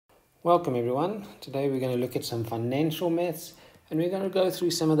Welcome everyone. Today we're going to look at some financial maths and we're going to go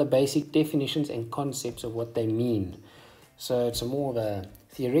through some of the basic definitions and concepts of what they mean. So it's more of a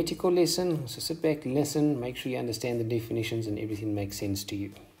theoretical lesson, so sit back, listen, make sure you understand the definitions and everything makes sense to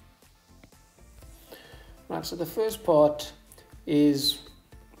you. Right, so the first part is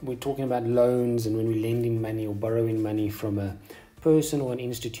we're talking about loans and when we're lending money or borrowing money from a person or an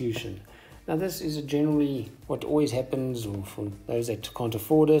institution. Now this is generally what always happens, or for those that can't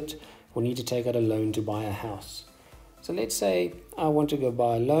afford it or need to take out a loan to buy a house. So let's say I want to go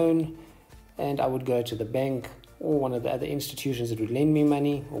buy a loan and I would go to the bank or one of the other institutions that would lend me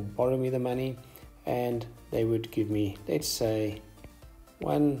money or borrow me the money, and they would give me, let's say,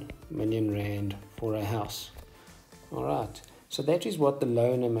 1 million rand for a house. All right, so that is what the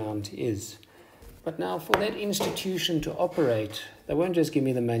loan amount is. But now for that institution to operate, they won't just give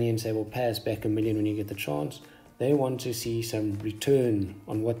me the money and say, well, pay us back 1 million when you get the chance. They want to see some return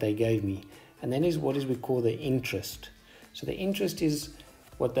on what they gave me. And that is what we call the interest. So the interest is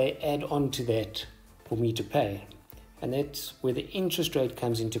what they add on to that for me to pay. And that's where the interest rate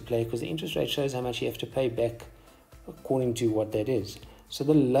comes into play, because the interest rate shows how much you have to pay back according to what that is. So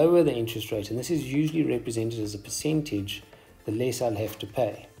the lower the interest rate, and this is usually represented as a percentage, the less I'll have to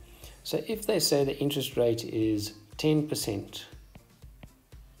pay. So if they say the interest rate is 10%,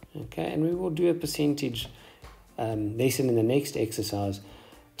 okay, and we will do a percentage lesson in the next exercise.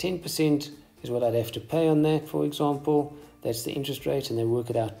 10% is what I'd have to pay on that, for example. That's the interest rate, and they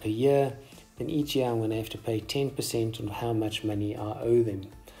work it out per year. Then each year I'm going to have to pay 10% on how much money I owe them.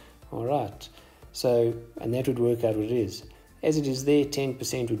 All right, so, and that would work out what it is. As it is there,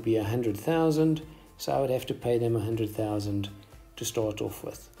 10% would be 100,000, so I would have to pay them 100,000 to start off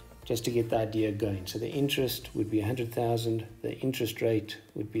with, just to get the idea going. So the interest would be 100,000, the interest rate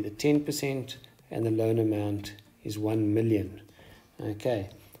would be the 10%, and the loan amount is 1 million. Okay,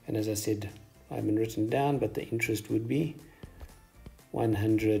 and as I said, I haven't written down, but the interest would be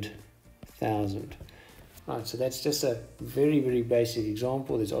 100,000. Right, so that's just a very, very basic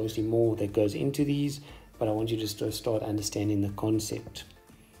example. There's obviously more that goes into these, but I want you just to start understanding the concept.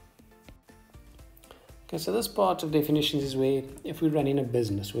 Okay, so this part of definitions is where if we're running a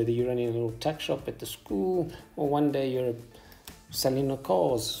business, whether you're running a little tuck shop at the school, or one day you're selling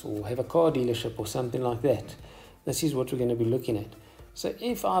cars or have a car dealership or something like that, this is what we're going to be looking at. So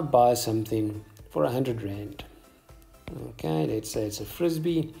if I buy something for 100 rand, okay, let's say it's a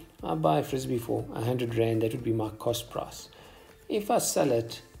frisbee, I buy a frisbee for 100 rand, that would be my cost price. If I sell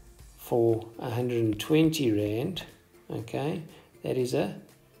it for 120 rand, okay, that is a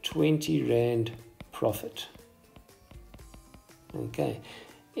 20 rand profit. Okay,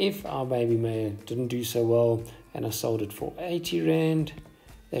 if our baby mayor didn't do so well and I sold it for 80 rand,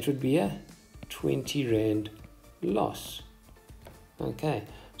 that would be a 20 rand loss. Okay,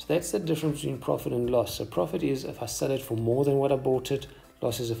 so that's the difference between profit and loss. So profit is if I sell it for more than what I bought it,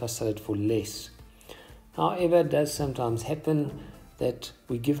 loss is if I sell it for less. However, it does sometimes happen that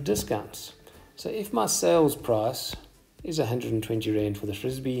we give discounts. So if my sales price is 120 rand for the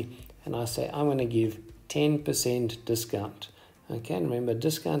frisbee and I say I'm going to give 10% discount. Okay, and remember,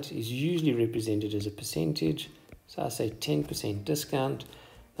 discount is usually represented as a percentage. So I say 10% discount.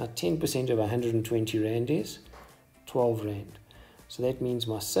 Now 10% of 120 rand is 12 rand. So that means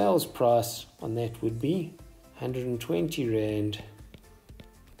my sales price on that would be 120 rand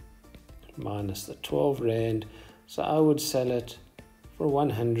minus the 12 rand. So I would sell it for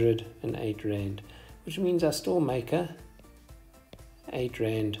 108 rand, which means I still make a 8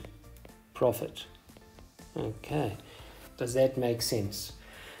 rand profit. Okay, does that make sense?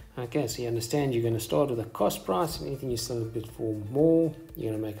 Okay, so you understand you're going to start with a cost price, and anything you sell a bit for more, you're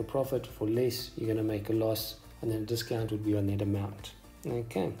going to make a profit. For less, you're going to make a loss, and then a discount would be on that amount.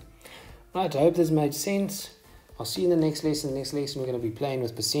 Okay, right, I hope this made sense. I'll see you in the next lesson. The next lesson we're going to be playing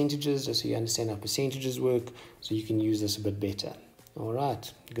with percentages, just so you understand how percentages work, so you can use this a bit better. All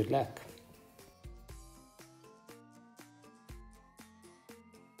right, good luck.